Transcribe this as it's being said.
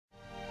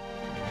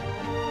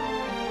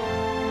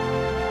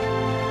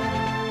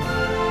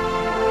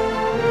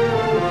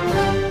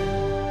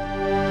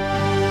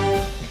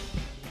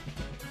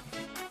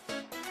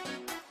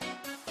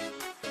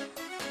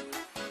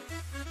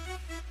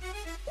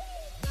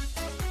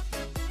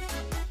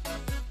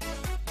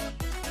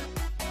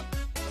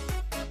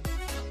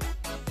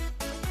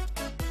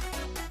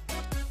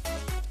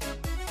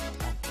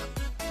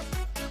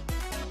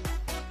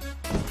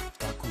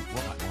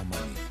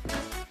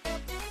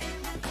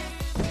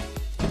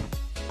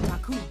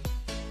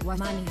wa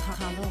mani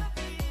halo.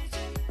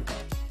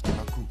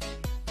 Taku.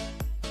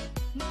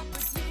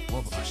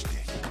 Wabashte.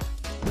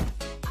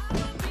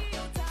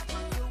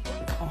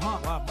 Aha,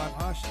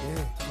 wabashte.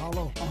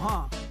 Halo.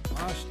 Aha,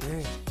 bashte.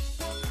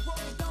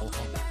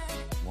 Oha.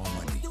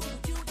 Wamani.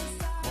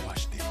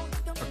 Wabashte.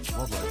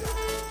 Wabale.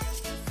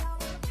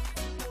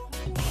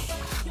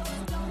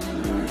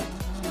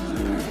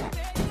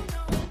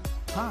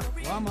 Ha,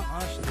 wama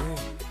ashte.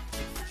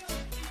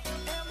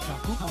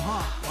 Taku, aha,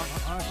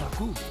 wama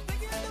taku.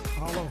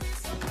 Halo.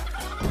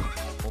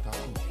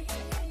 Taku.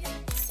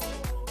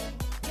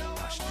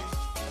 Bashte.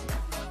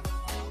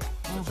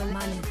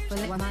 Mani,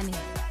 wa mani,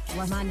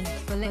 wa mani,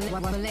 bale.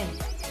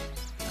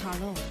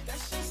 Halo,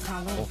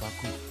 halo.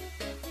 Taku.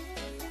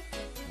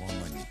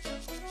 Wamani.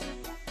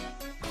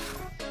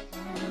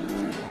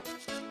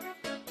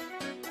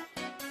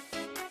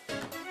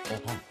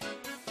 Oha.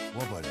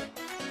 Wabale.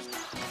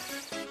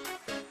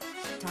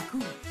 Taku,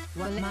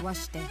 wa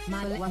washte,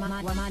 wa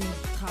mani,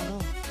 halo,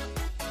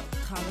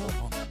 halo.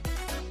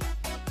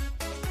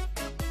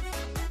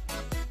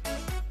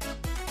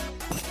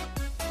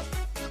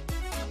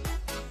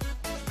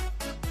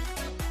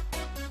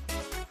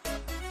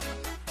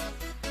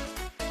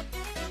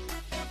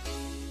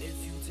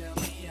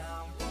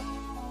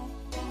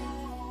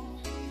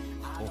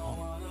 Oha.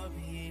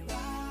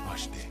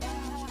 Bashte.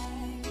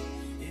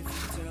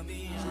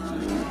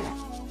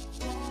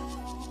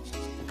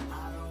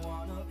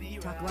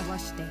 Taku wa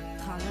washte,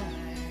 halo,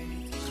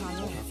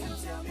 halo.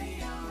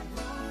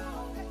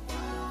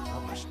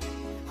 Wabashte.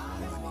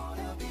 Wamani.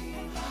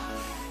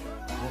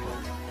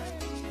 Wabale.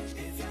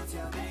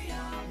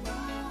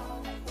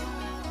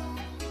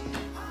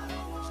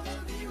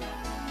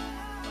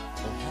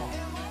 Oha.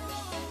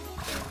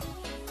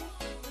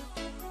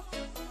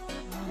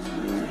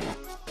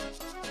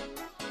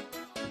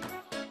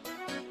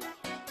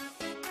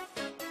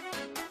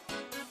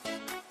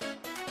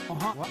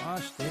 Aha,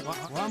 washte.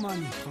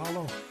 Wamani.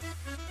 Halo.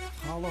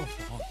 Halo.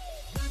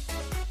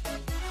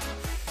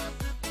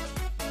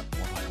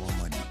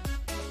 Wamani.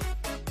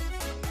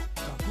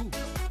 Taku.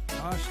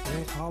 Ashte.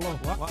 Halo.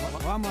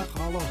 Wama.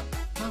 Halo.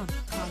 Ha,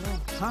 halo.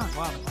 Ha,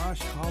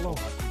 wash. Halo.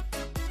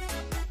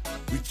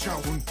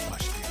 Wichawun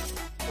bashte.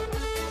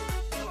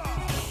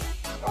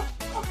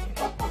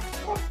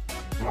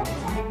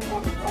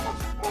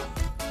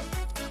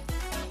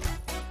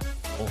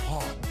 Oha.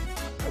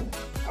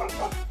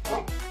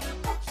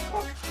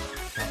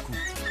 Taku.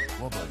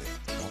 Wabale.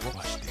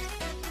 Wabashte.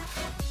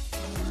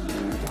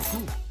 Taku.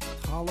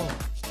 Halo.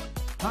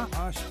 Ha,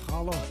 ash.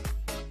 Halo.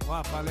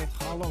 Wapale.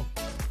 Halo.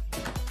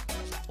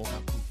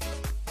 Ohaku.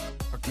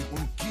 Aki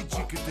un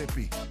kichi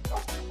ketepi.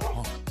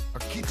 Ha.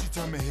 Akichi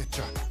tame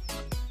hecha.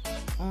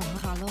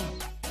 Halo.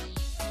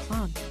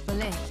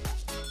 Bale.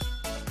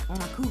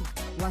 Taku,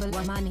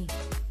 wa mani,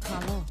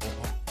 halo.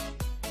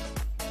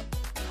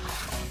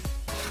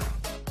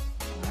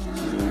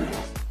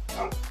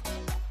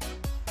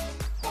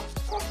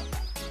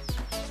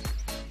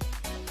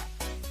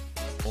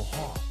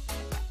 Oha.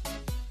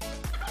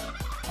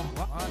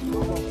 Oha.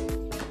 Halo.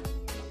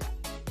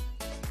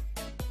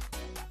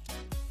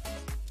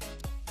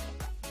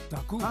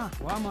 Taku. Ha,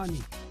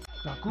 wamani.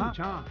 Taku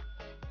chan.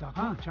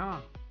 Taku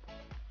chan.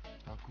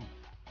 Taku.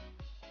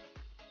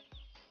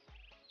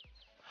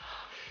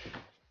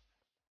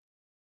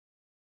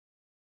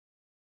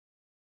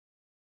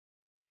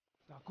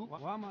 Taku.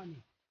 Wamani.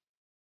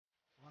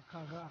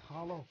 Wakaga.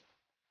 Halo.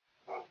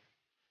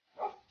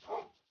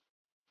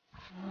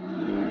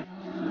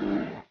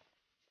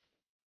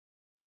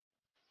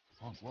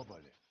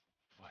 Wabale.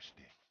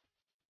 Bashte.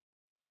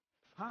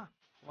 Ha,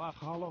 wa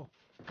halo.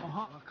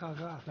 Aha,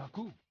 wakaga.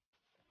 Taku.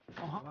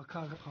 Aha,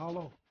 wakaga.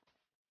 Halo.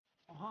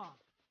 Aha.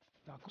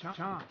 Taku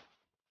chan.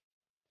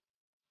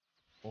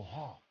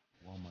 Oha.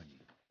 Wamani.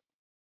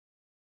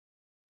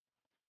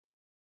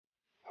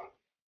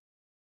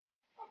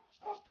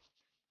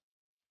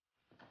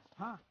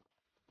 Ha.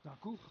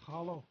 Taku.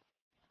 Halo.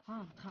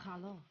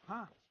 Halo.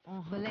 Ha.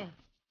 Bale.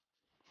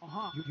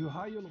 Aha. You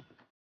hayolo.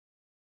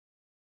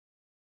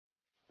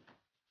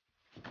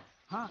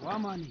 Ha.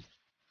 Wamani.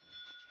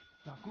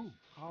 Taku.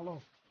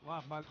 Halo.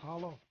 Wabal.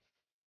 Halo.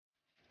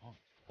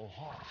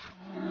 Oha.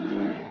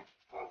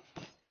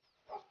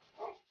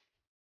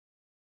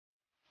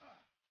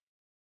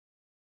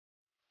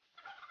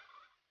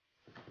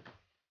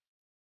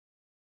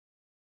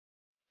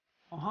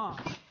 Aha.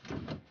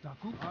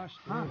 Taku.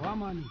 Ashte.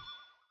 Wamani.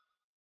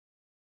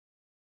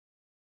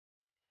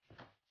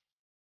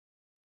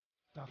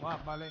 Taku.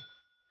 Wabale.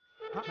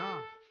 Ha.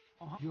 Chan.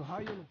 Aha. You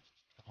hayolo.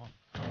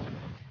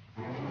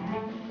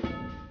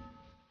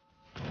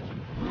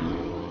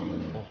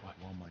 Oha.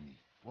 Wamani.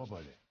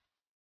 Wabale.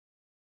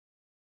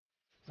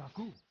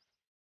 Taku.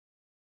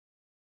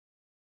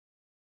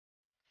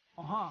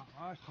 Aha.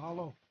 Ash.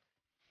 Halo.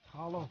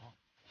 Halo.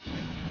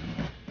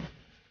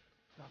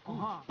 Taku.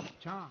 Aha.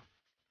 Chan.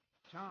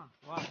 Chan.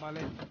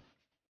 Wabale.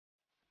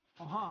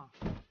 Aha.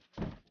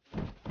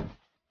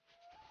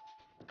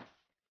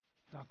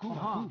 Taku.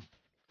 Aha.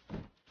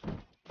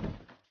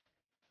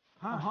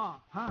 Ha. Ha.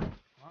 Ha.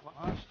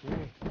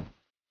 Ashte.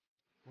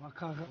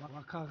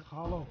 Waka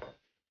Halo.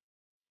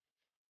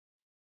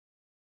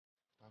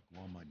 Tak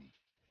wamani.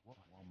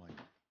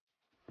 Wamani.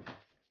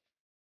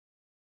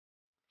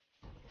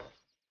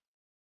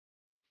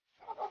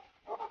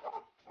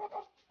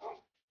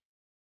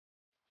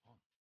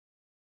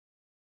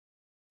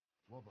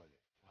 Wabale.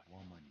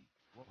 Wamani.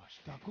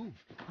 Washte. Taku.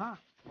 Ha.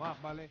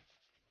 Wabale.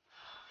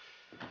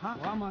 Ha.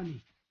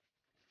 Wamani.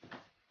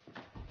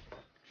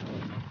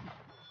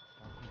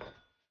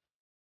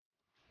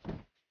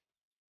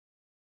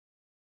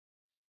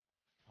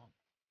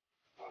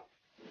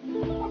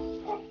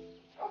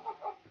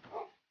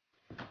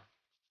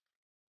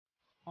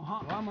 Aha.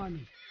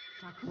 Wamani.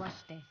 Taku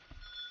washte.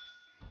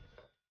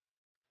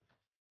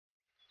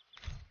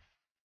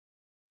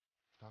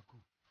 Taku.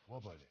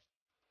 Wabale.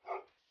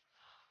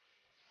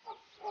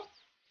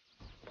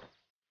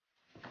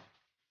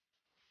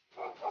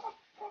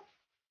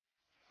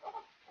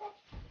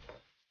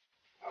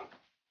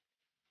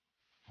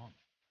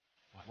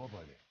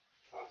 Wabale.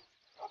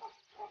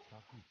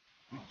 Taku.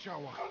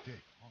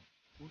 Uçawakte.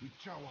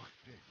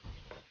 Uçawakte.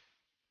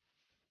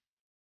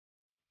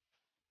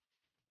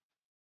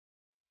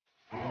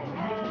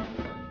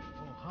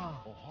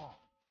 Oha. Oha.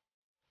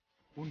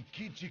 Un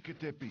kici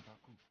ketepi.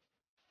 Taku.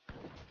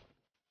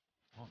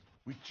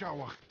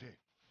 Uçawakte.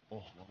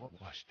 Oh,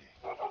 wabaste.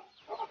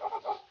 Wabaste.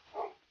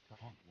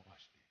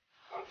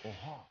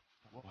 Oha.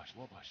 Wabaste.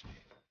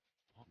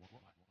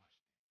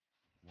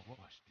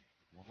 Wabaste.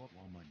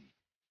 Wamani.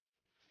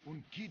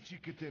 Un kici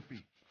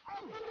ketepi.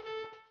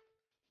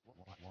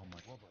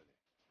 Wabale.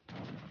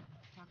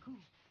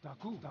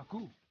 Taku.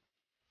 Taku.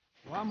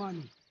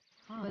 Wamani.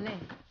 Bale.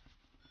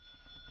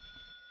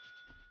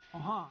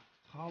 Aha.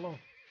 Halo.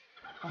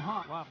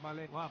 Aha.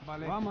 Wabale.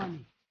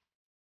 Wamani.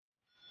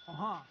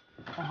 Aha.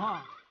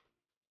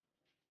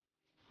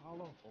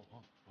 Halo.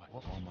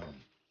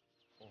 Wamani.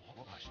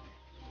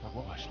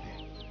 Wabaste.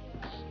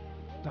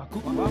 Taku.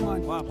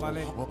 Wamani.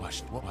 Wabale.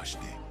 Wabaste.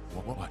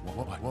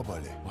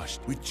 Wabale.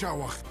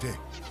 Uçawakte.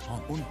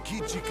 Un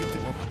kici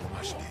ketepi.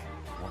 Wabaste.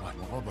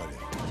 Wabale.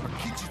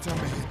 Kici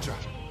tamehecha.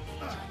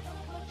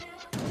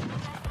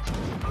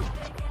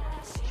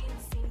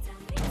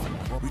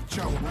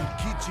 Uçawa. Un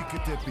kici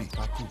ketepi.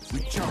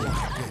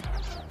 Uçawakte.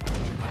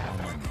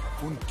 Wamani.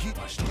 Un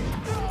kici.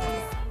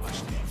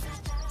 Wabaste.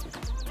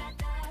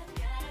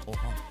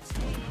 Oha.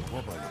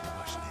 Wabale.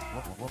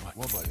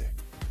 Wabale.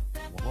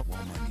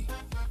 Wamani.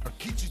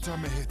 Akichi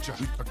tamehecha.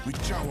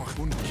 Uchawa.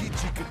 Un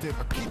kichi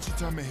ketepi. Akichi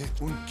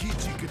tamehecha. Un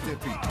kichi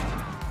ketepi.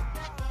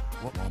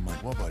 Wamani.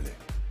 Wabale.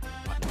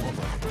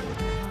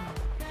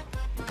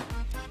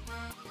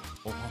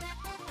 Oha.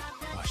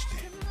 Waste.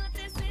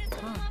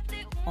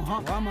 Aha.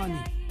 Wamani.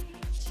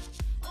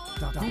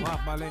 Taku.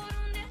 Wabale.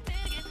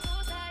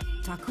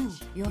 Taku.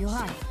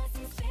 Yohai.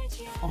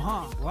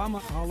 Aha. Wama.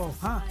 Halo.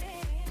 Ha.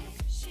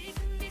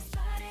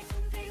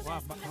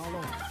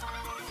 Halo.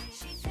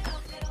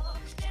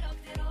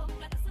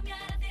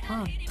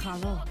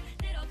 Halo.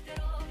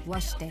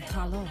 Washte.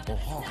 Halo.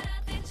 Oha.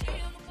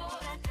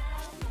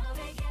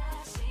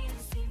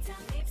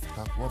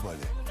 Tak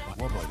wabale.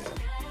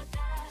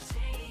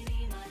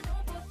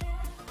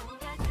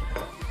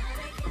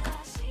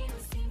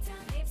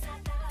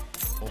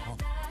 Oha.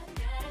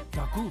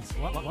 Taku.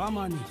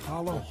 Wamani.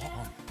 Halo.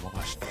 Oha.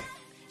 Wabaste.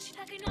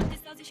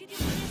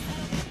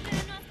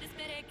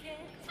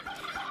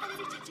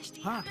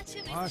 Ha.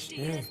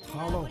 Waste.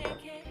 Halo.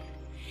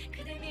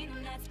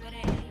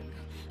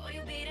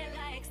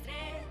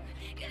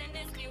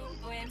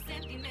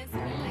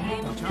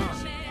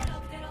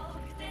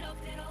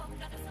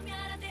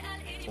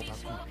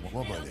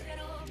 Wabale.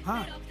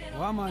 Ha.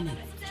 Wamani.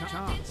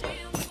 Cha.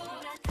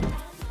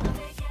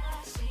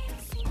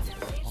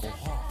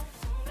 Oha.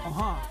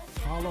 Aha.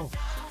 Halo.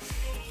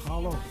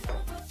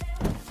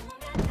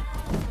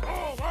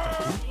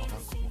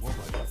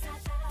 Wabale.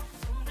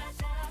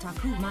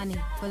 Taku mani.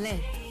 Bale.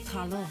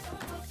 Halo.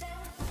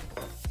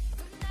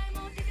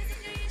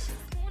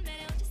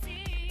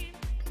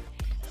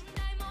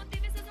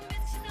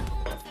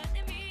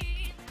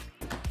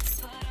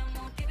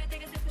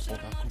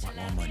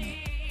 Wamani.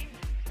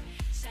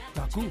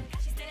 Taku.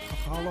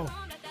 Halo.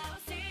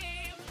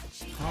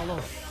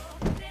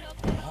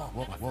 Oha.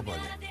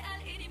 Wabale.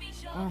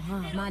 Aha.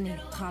 Mani.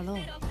 Halo.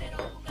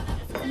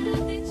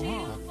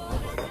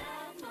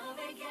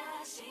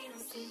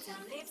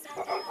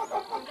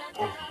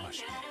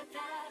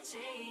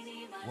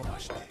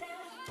 Wabaste.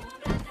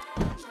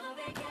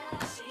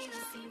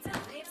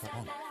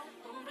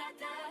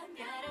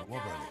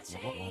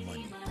 Wabale.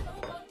 Wamani.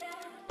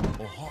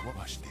 Oha.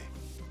 Wabaste.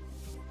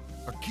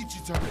 Akichi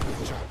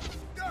tamehecha.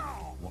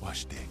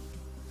 Wabaste.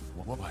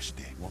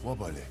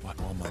 Wabale.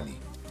 Wamani.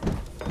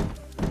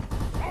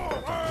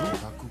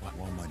 Taku.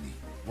 Wamani.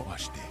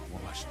 Wabaste.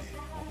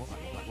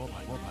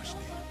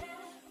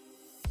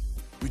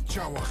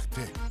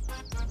 Uçawakte.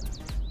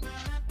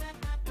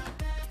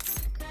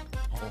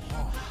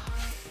 Oha.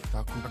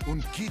 Taku.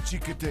 Un kici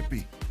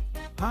ketepi.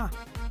 Ha.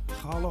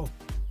 Halo.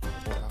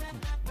 Taku.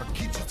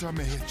 Akichi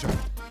tamehecha.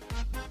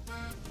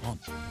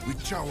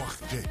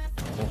 Uçawakte.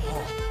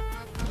 Oha.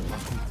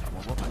 Taku.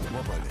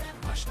 Wabale.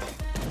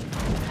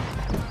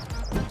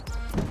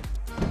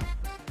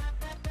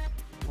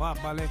 わ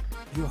ばれ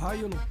ゆは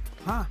ゆる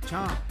はち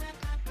ゃん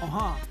お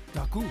は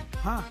たく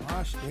は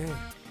わして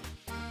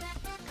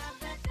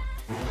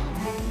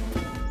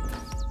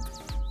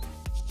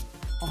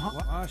おは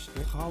わし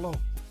てはろは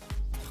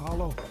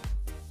ろ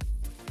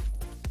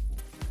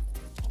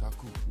た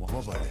くわば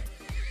れ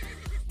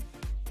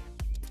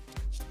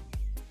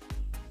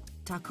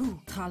たくは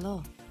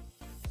ろ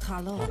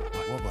はろわば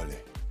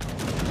れ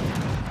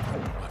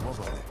わ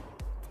ばれ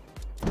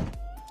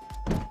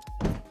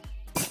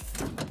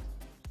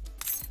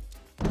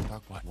た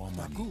くわ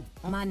まに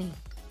まに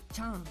ち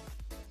ゃんは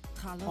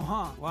ろお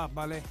はわ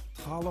ばれ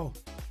はろ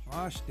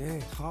わして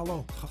は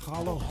ろ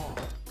はろ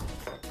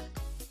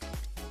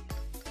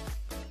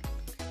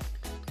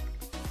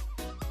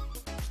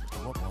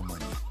わま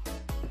に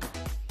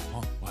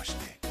わし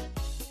て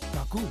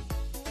たく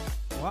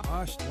わ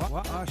しては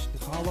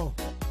ろ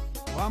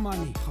わま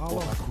には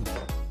ろたく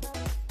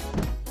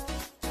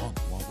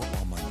わ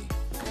まに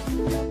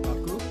た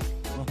く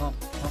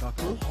た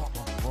く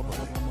わばれ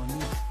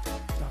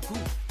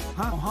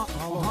はは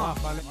はわ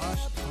ばれわ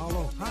しては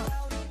ろは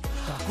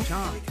たくちゃん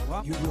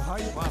わゆは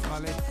ゆわば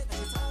れ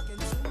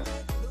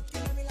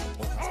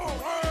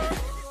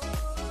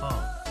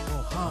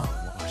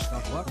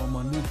わ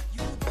まに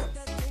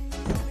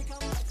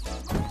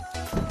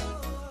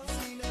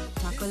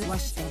たくわ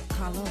しては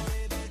ろ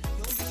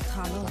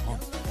はろ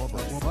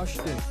わし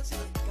て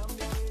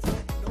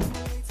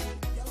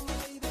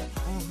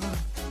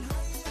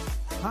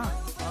はわ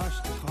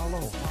してはろ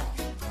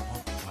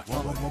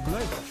わばれ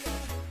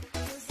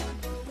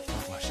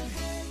わして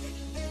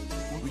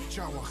うっ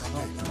ちゃわかてわ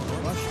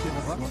して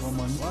わま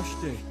にわ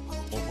して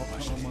おばば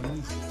して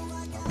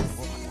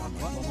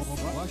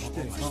わし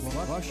て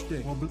わし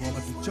てわぶ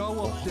ちゃ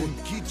わって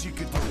きち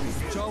けて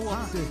ちゃ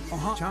わってあ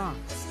はちゃんは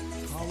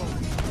ろ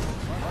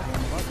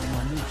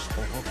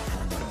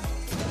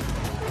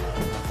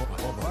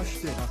わ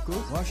してたく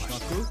わした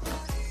く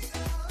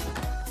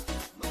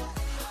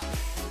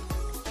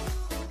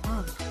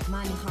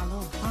まにはろ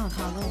は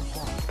ろ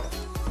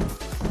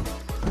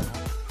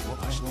わ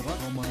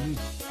まに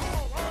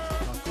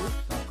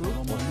たくわ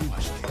まに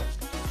わしてわ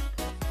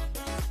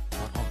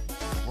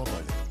ばれわ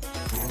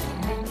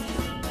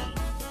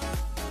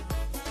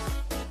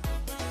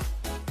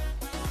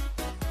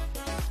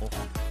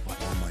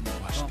まに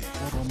わして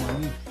わま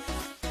に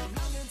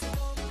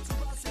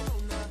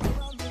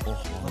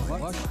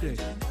わして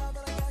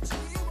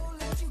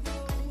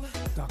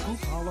たく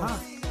はろ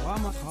わ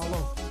まはろ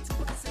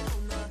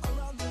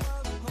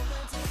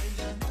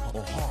お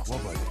はわ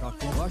ばれた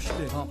くわし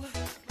ては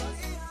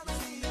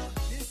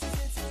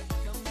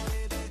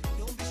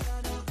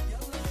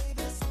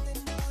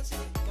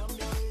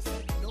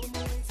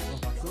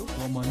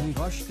わまに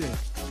わして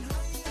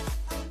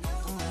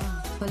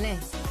ぶれは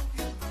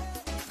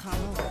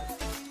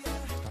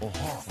おは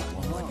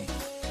わまに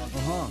あ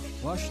は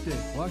わして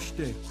わし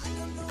て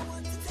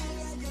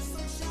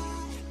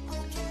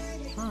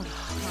ろは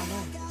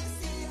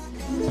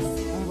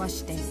ろわ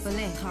してぶ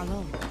れは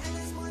ろ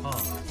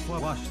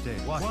わして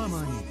わまに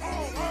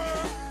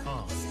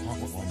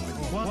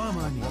わ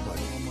まにわ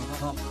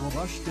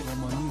してわ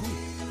まに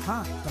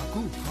はたく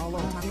はろ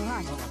たく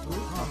はいた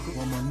く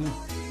わまに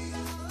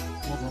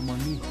わま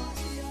に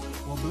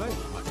わぶれわ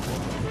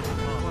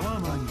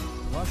まに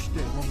わして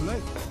わぶれ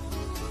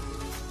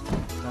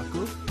たく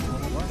わ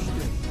して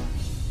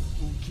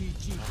うき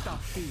ちた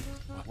き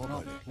わばれ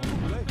わぶ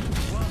れわ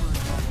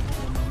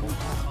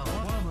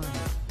まに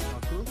た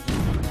く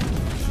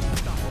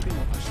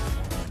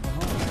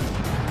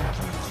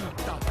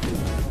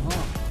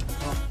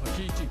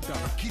きた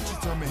ききち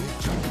ためちゃ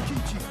き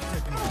ちて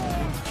ぴ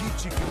き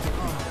ちけて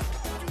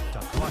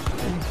ぴわして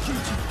きちて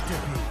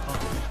ぴ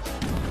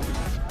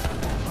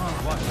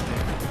わして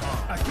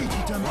あき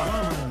ちため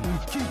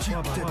きちてぴ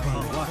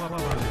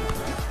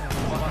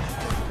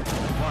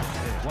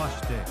わ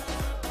して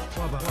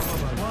わばわ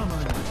ま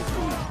に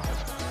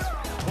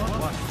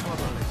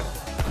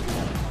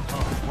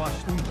わ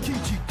してき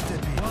ちて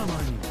ぴわ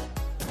まに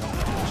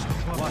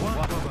わ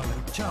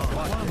ちゃわ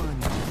まに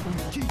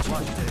きちてぴ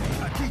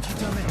あきち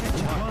ためへ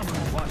ちゃ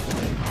わして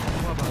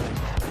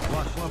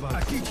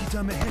あきち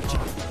ためへちゃ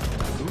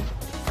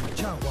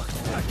ちゃわ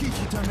あき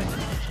ちため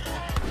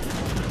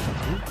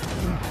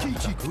き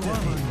ちてぴ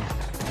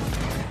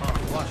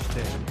わし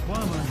てわ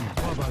まに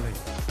わばれ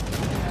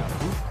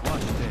わ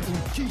して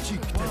きちて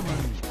ぴわ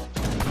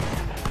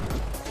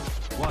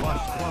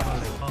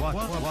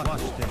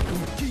して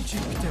きち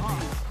てぴわ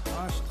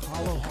しては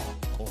ろ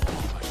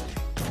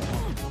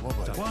わ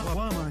ばれ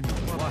わまに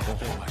わし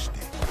てわして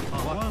わ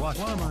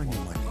まに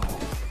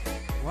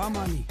わ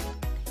まに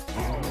は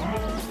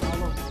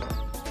ろ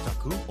た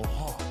くおは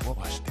わ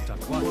ばしてた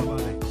くわば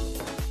れ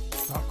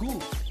たく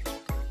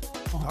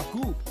おはわ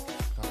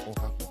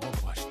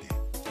ばして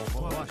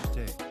わし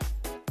て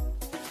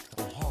お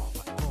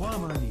はわ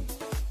まに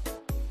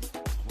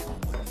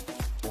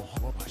おは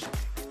わばして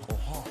おは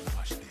わ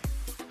ばして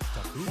た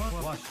く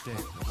わしてわ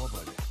ば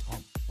れ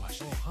わし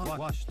て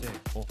わして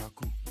おた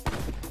く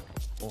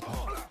おは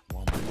わま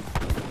に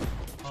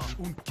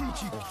Un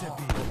kichi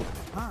tepi.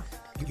 Ha,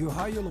 you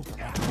hayelo.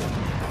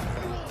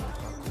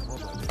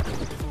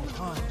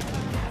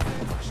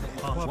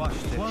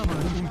 Wama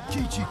un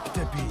kichi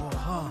tepi.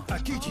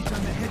 Akichi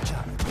tame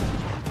hecha.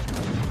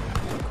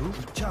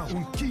 Ciao,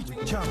 un kichi.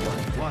 Ciao,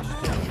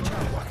 washte.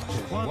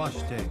 Ciao,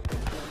 washte.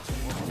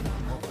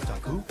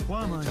 Taku,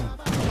 wama.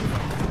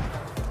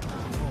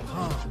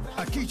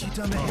 Akichi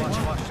tame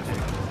hecha. Washte.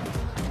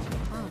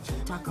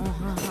 Taku,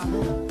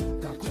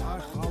 Taku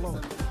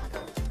halo.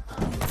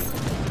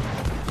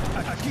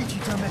 Akichi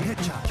tame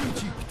hecha.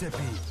 Kichi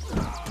tepi.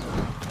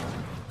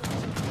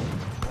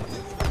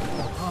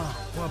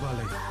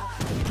 Wabale.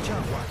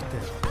 Ciao,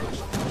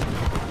 washte.